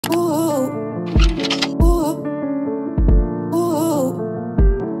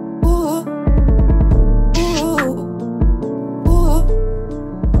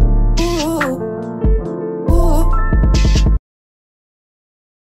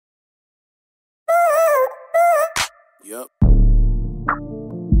Yep.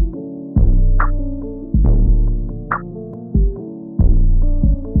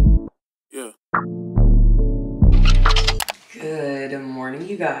 Yeah. Good morning,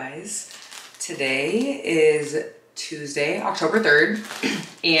 you guys. Today is Tuesday, October 3rd,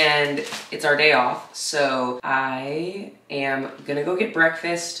 and it's our day off. So I am gonna go get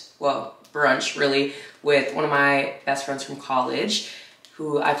breakfast, well, brunch really, with one of my best friends from college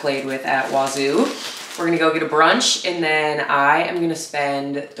who I played with at Wazoo. We're gonna go get a brunch, and then I am gonna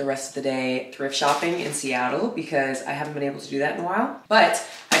spend the rest of the day thrift shopping in Seattle because I haven't been able to do that in a while. But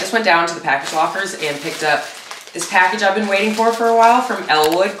I just went down to the package lockers and picked up this package I've been waiting for a while from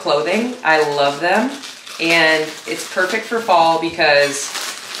Elwood Clothing. I love them, and it's perfect for fall because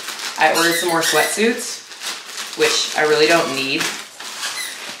I ordered some more sweatsuits, which I really don't need.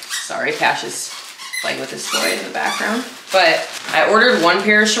 Sorry, Cash is playing with his toy in the background. But I ordered one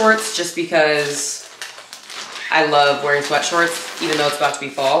pair of shorts just because I love wearing sweat shorts, even though it's about to be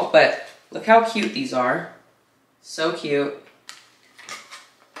fall. But look how cute these are. So cute.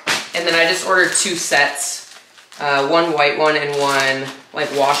 And then I just ordered two sets, one white one and one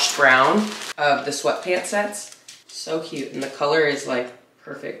like washed brown of the sweatpants sets. So cute, and the color is like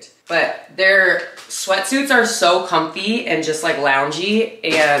perfect. But their sweatsuits are so comfy and just like loungy,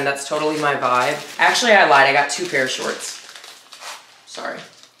 and that's totally my vibe. Actually, I lied, I got two pair of shorts. Sorry.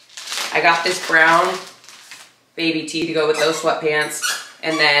 I got this brown baby tee to go with those sweatpants,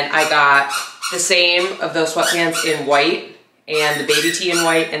 and then I got the same of those sweatpants in white and the baby tee in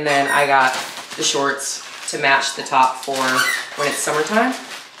white, and then I got the shorts to match the top for when it's summertime,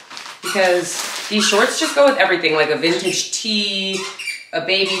 because these shorts just go with everything, like a vintage tee, a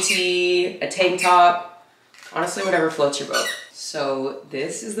baby tee, a tank top, honestly whatever floats your boat. So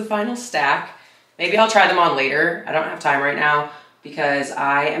this is the final stack. Maybe I'll try them on later. I don't have time right now because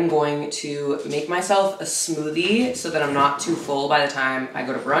I am going to make myself a smoothie so that I'm not too full by the time I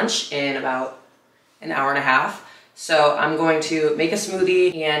go to brunch in about an hour and a half. So I'm going to make a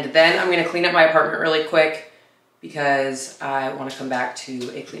smoothie, and then I'm gonna clean up my apartment really quick because I wanna come back to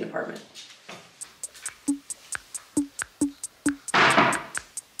a clean apartment.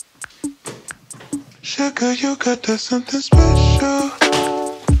 Sugar, you got that something special.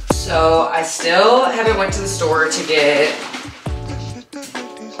 So I still haven't went to the store to get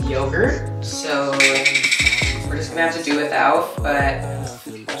yogurt, so we're just gonna have to do without, but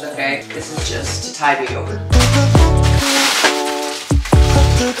it's okay. This is just Thai yogurt.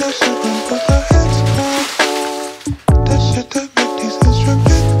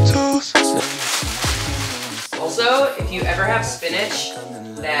 Also, if you ever have spinach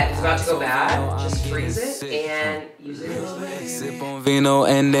that is about to go bad, just freeze it and use it in a little bit. Sip on vino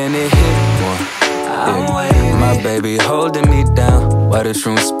and then it hit one. Yeah. My baby holding me down while the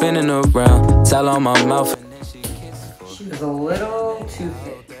shroom spinning around. Towel on my mouth. She was a little too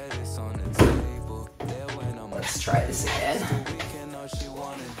thick. Let's try this again.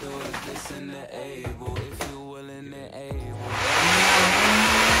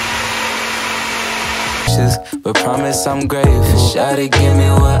 But promise I'm grateful. Shawty give me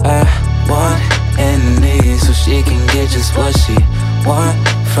what I want and need, so she can get just what she want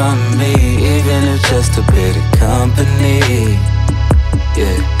from me, even if just a bit of company.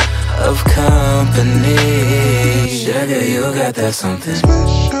 Yeah, of company. Sugar, you got that something.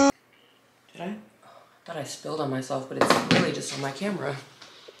 Did I? I thought I spilled on myself, but it's really just on my camera.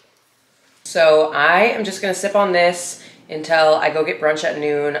 So I am just gonna sip on this until I go get brunch at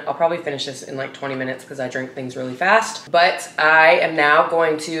noon. I'll probably finish this in like 20 minutes because I drink things really fast. But I am now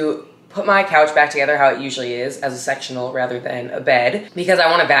going to put my couch back together how it usually is, as a sectional rather than a bed, because I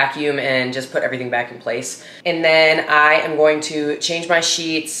want to vacuum and just put everything back in place. And then I am going to change my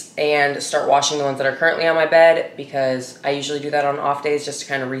sheets and start washing the ones that are currently on my bed, because I usually do that on off days just to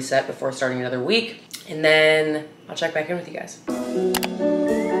kind of reset before starting another week. And then I'll check back in with you guys.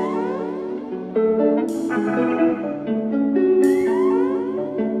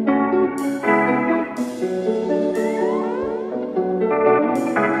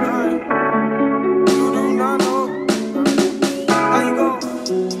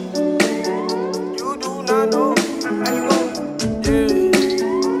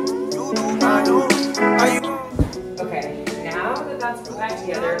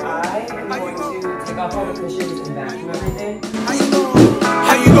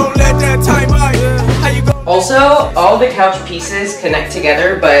 Also, all the couch pieces connect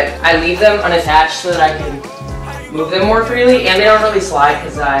together, but I leave them unattached so that I can move them more freely, and they don't really slide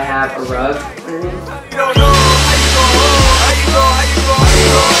because I have a rug underneath.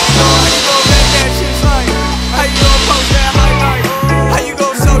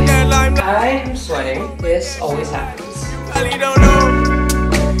 I am sweating. This always happens. probably don't know.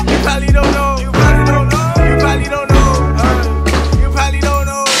 You probably don't know. You probably don't know. You probably don't know. You probably don't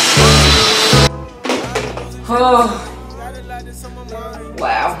know. Oh.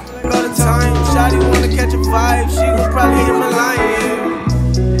 Wow. All the time, shawty wanna catch a vibe. She gon' probably hit my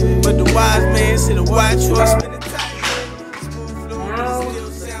line. But the wise man said the watch you spend the time.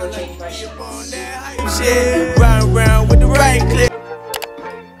 Shit, round with the right clip.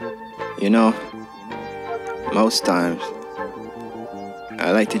 You know, most times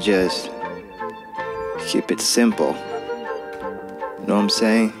I like to just keep it simple. Know what I'm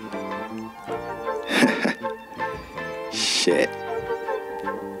saying? Shit.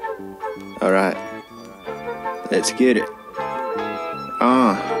 Alright, let's get it.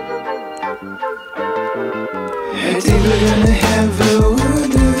 I think we're gonna have a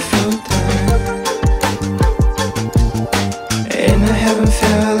wonderful time, and I haven't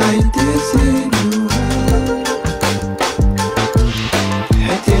felt like this in a while.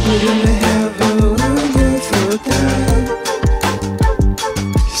 I think we're gonna have a wonderful time,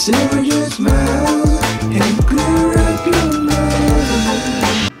 so just smile and clear up your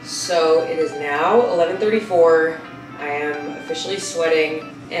mind. So it is now 11:34. I am officially sweating,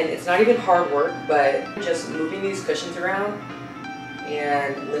 and it's not even hard work, but just moving these cushions around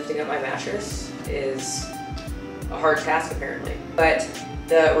and lifting up my mattress is a hard task apparently. But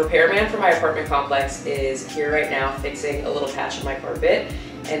the repairman for my apartment complex is here right now fixing a little patch of my carpet,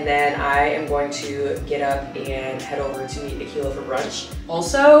 and then I am going to get up and head over to meet Akila for brunch.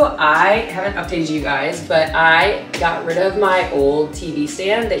 Also, I haven't updated you guys, but I got rid of my old TV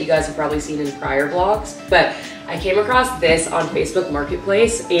stand that you guys have probably seen in prior vlogs, but I came across this on Facebook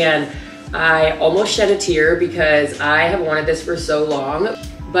Marketplace and I almost shed a tear because I have wanted this for so long.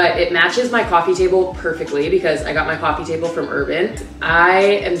 But it matches my coffee table perfectly because I got my coffee table from Urban.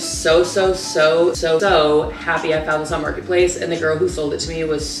 I am so happy I found this on Marketplace, and the girl who sold it to me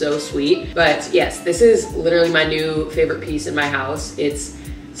was so sweet. But yes, this is literally my new favorite piece in my house. It's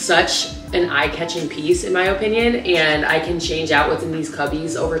such an eye-catching piece in my opinion, and I can change out what's in these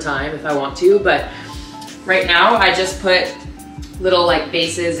cubbies over time if I want to. But right now I just put little like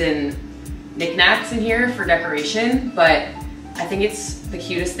vases and knickknacks in here for decoration, but I think it's the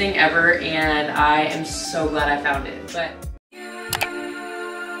cutest thing ever, and I am so glad I found it. But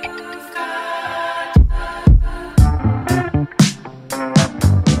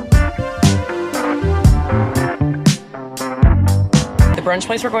the brunch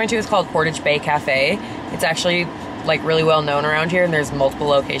place we're going to is called Portage Bay Cafe. It's actually like really well known around here, and there's multiple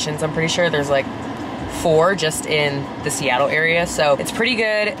locations. I'm pretty sure there's like 4 just in the Seattle area, so it's pretty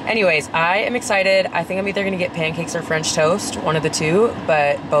good. Anyways, I am excited. I think I'm either gonna get pancakes or French toast, one of the two,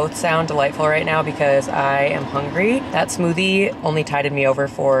 but both sound delightful right now because I am hungry. That smoothie only tided me over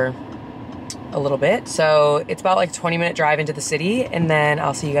for a little bit, so it's about like a 20-minute drive into the city, and then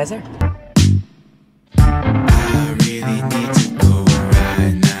I'll see you guys there. I really need to go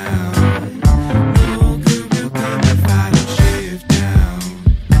right now. No good will come if I don't shift down.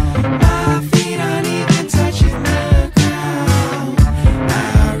 My feet aren't even touching the ground. I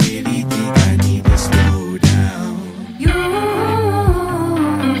really think I need to slow down. You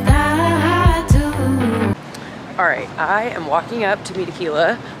got to. All right, I am walking up to meet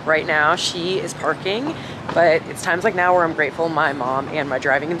Akila right now. She is parking, but it's times like now where I'm grateful my mom and my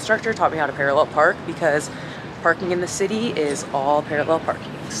driving instructor taught me how to parallel park, because parking in the city is all parallel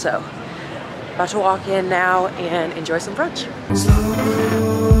parking. So, about to walk in now and enjoy some brunch.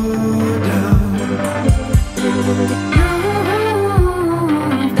 Slow down.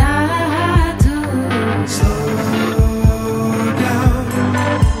 You got to slow down.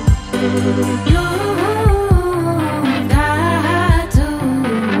 You got to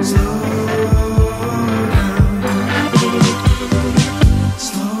slow down.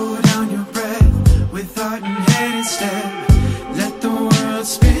 Slow down your breath with thought and head instead. Let the world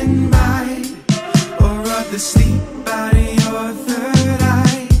spin by, or rub the sleep out of your third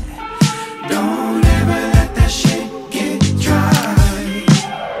eye. Don't ever let that shit get dry.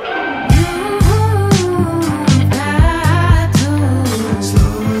 You got to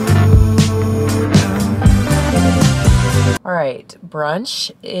slow down. All right,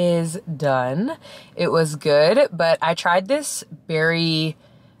 brunch is done. It was good, but I tried this berry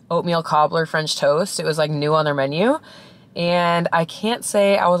oatmeal cobbler French toast. It was like new on their menu, and I can't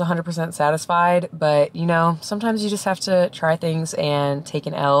say I was 100% satisfied, but you know, sometimes you just have to try things and take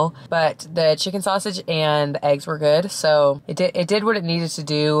an L. But the chicken sausage and the eggs were good, so it did what it needed to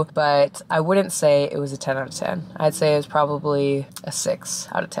do, but I wouldn't say it was a 10 out of 10. I'd say it was probably a 6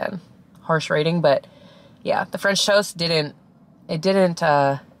 out of 10. Harsh rating, but yeah, the French toast didn't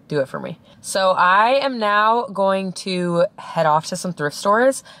do it for me. So I am now going to head off to some thrift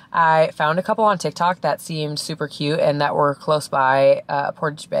stores. I found a couple on TikTok that seemed super cute and that were close by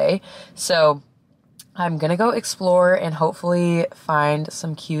Portage Bay. So I'm gonna go explore and hopefully find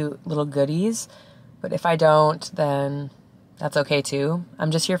some cute little goodies. But if I don't, then that's okay too.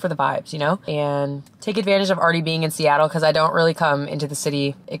 I'm just here for the vibes, you know? And take advantage of already being in Seattle because I don't really come into the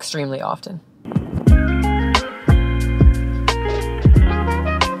city extremely often.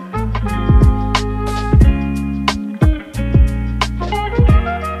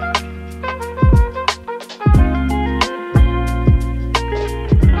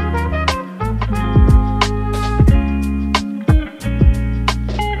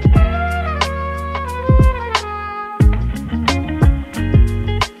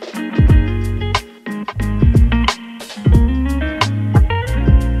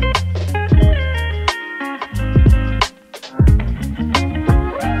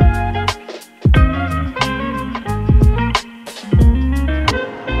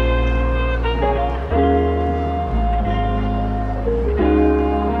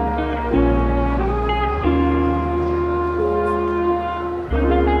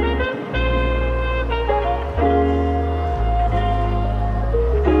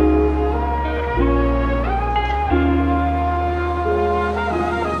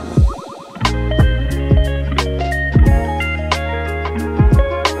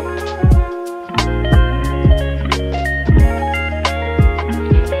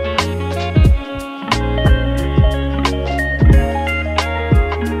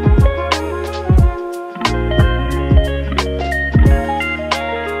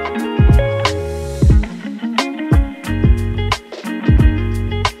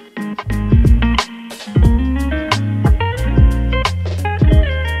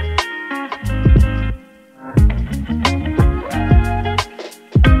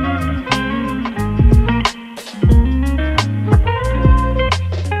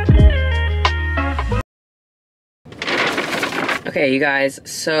 Okay, you guys,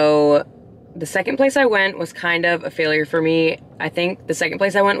 so the second place I went was kind of a failure for me. I think the second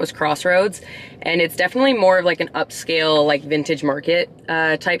place I went was Crossroads, and it's definitely more of like an upscale, like vintage market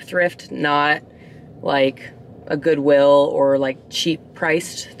type thrift, not like a Goodwill or like cheap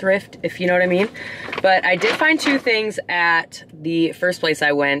priced thrift, if you know what I mean. But I did find two things at the first place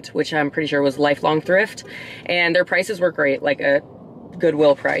I went, which I'm pretty sure was Lifelong Thrift, and their prices were great, like a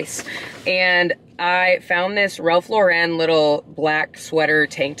Goodwill price. And I found this Ralph Lauren little black sweater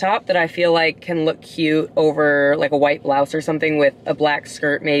tank top that I feel like can look cute over like a white blouse or something with a black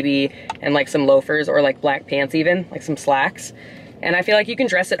skirt maybe, and like some loafers or like black pants even, like some slacks. And I feel like you can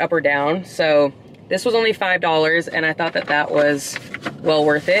dress it up or down. So this was only $5 and I thought that that was well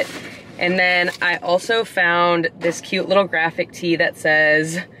worth it. And then I also found this cute little graphic tee that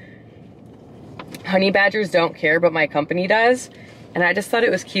says, "Honey badgers don't care, but my company does." And I just thought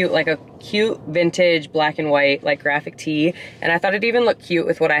it was cute, like a cute vintage black and white like graphic tee. And I thought it even looked cute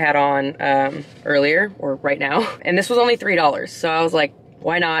with what I had on earlier, or right now. And this was only $3. So I was like,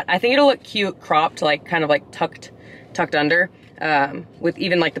 why not? I think it'll look cute cropped, like kind of like tucked under with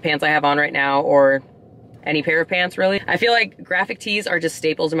even like the pants I have on right now, or any pair of pants really. I feel like graphic tees are just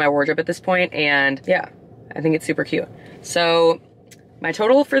staples in my wardrobe at this point, and yeah, I think it's super cute. So my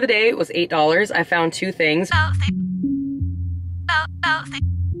total for the day was $8. I found two things.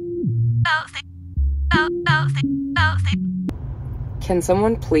 Can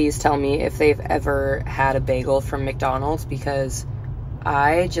someone please tell me if they've ever had a bagel from McDonald's? Because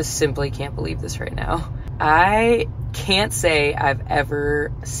I just simply can't believe this right now. I can't say I've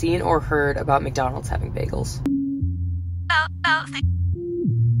ever seen or heard about McDonald's having bagels.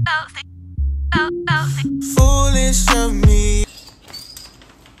 Foolish of me.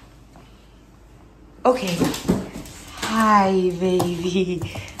 Okay. Hi, baby.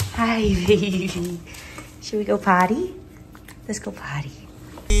 Hi, baby. Should we go potty? Let's go potty.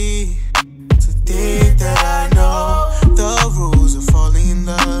 To think that I know the rules of falling in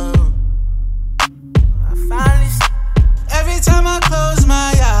love. I finally see. Every time I close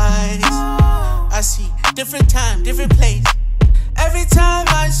my eyes, I see different time, different place. Every time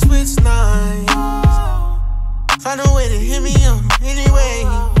I switch lines, find a way to hit me on anyway.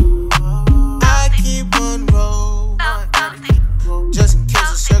 I keep on rolling, just in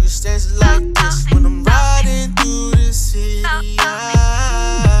case of circumstances like this. When I'm riding through the city,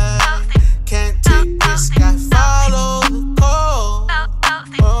 I can't take risk, I follow the call.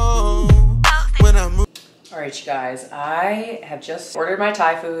 Oh, when I move. Alright, you guys, I have just ordered my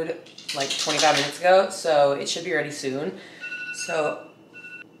Thai food like 25 minutes ago, so it should be ready soon. So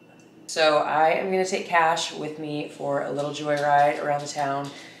I am gonna take Cash with me for a little joyride around the town.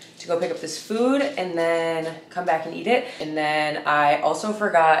 to go pick up this food and then come back and eat it. And then I also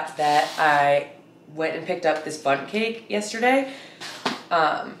forgot that I went and picked up this bundt cake yesterday.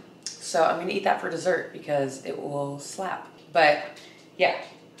 So I'm gonna eat that for dessert because it will slap. But yeah.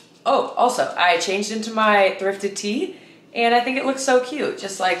 Oh, also, I changed into my thrifted tee and I think it looks so cute.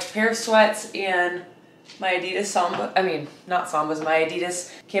 Just like a pair of sweats and my Adidas Samba, I mean, not Sambas, my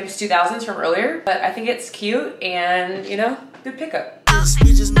Adidas Campus 2000s from earlier. But I think it's cute and, you know, good pickup.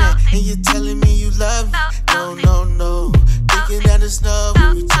 We just met and you're telling me you love me. No, no, no. Thinking that it's love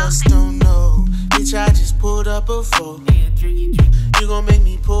when we just don't know. Bitch, I just pulled up a four. You gon' make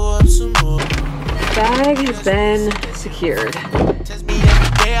me pull up some more. Bag has been secured. Test me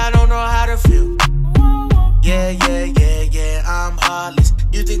every day, I don't know how to feel. Yeah, yeah, yeah, yeah, I'm heartless.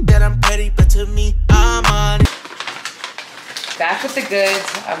 You think that I'm petty, but to me, I'm honest. Back with the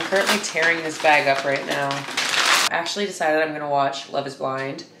goods. I'm currently tearing this bag up right now. I actually decided I'm gonna watch Love is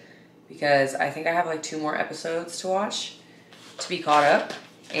Blind because I think I have like 2 more episodes to watch to be caught up.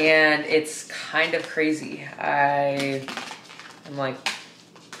 And it's kind of crazy. I'm like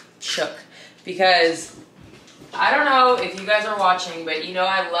shook because I don't know if you guys are watching, but you know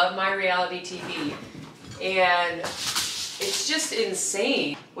I love my reality TV and it's just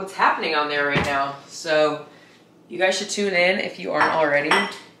insane what's happening on there right now. So you guys should tune in if you aren't already,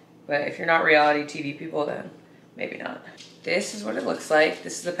 but if you're not reality TV people, then maybe not. This is what it looks like.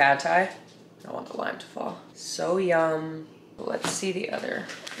 This is the pad thai. I don't want the lime to fall. So yum. Let's see the other.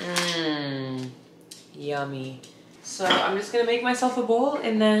 Yummy. So I'm just gonna make myself a bowl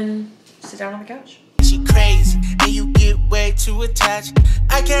and then sit down on the couch. She crazy and you get way too attached.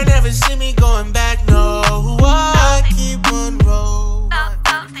 I can't ever see me going back, no. I keep one roll.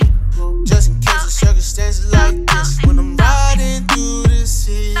 Just in case the circumstances like this. When I'm riding through the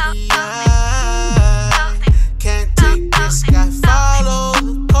city, I can't take risk, I follow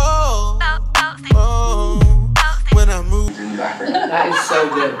the call. Oh, when I move. That is so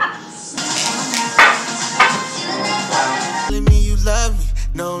good. Telling me you love me,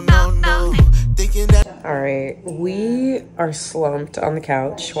 no, no, no. Thinking that. All right, we are slumped on the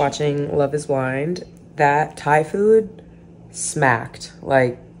couch watching Love is Blind. That Thai food smacked.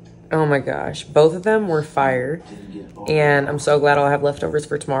 Like, oh my gosh. Both of them were fire. And I'm so glad I'll have leftovers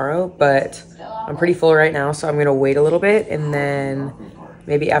for tomorrow. But I'm pretty full right now, so I'm going to wait a little bit. And then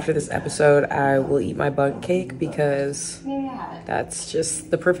maybe after this episode, I will eat my bundt cake because that's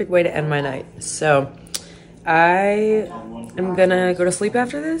just the perfect way to end my night. So I am going to go to sleep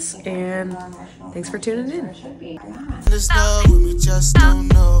after this. And thanks for tuning in. There's love when we just don't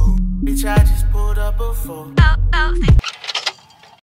know. Bitch, I just pulled up a four.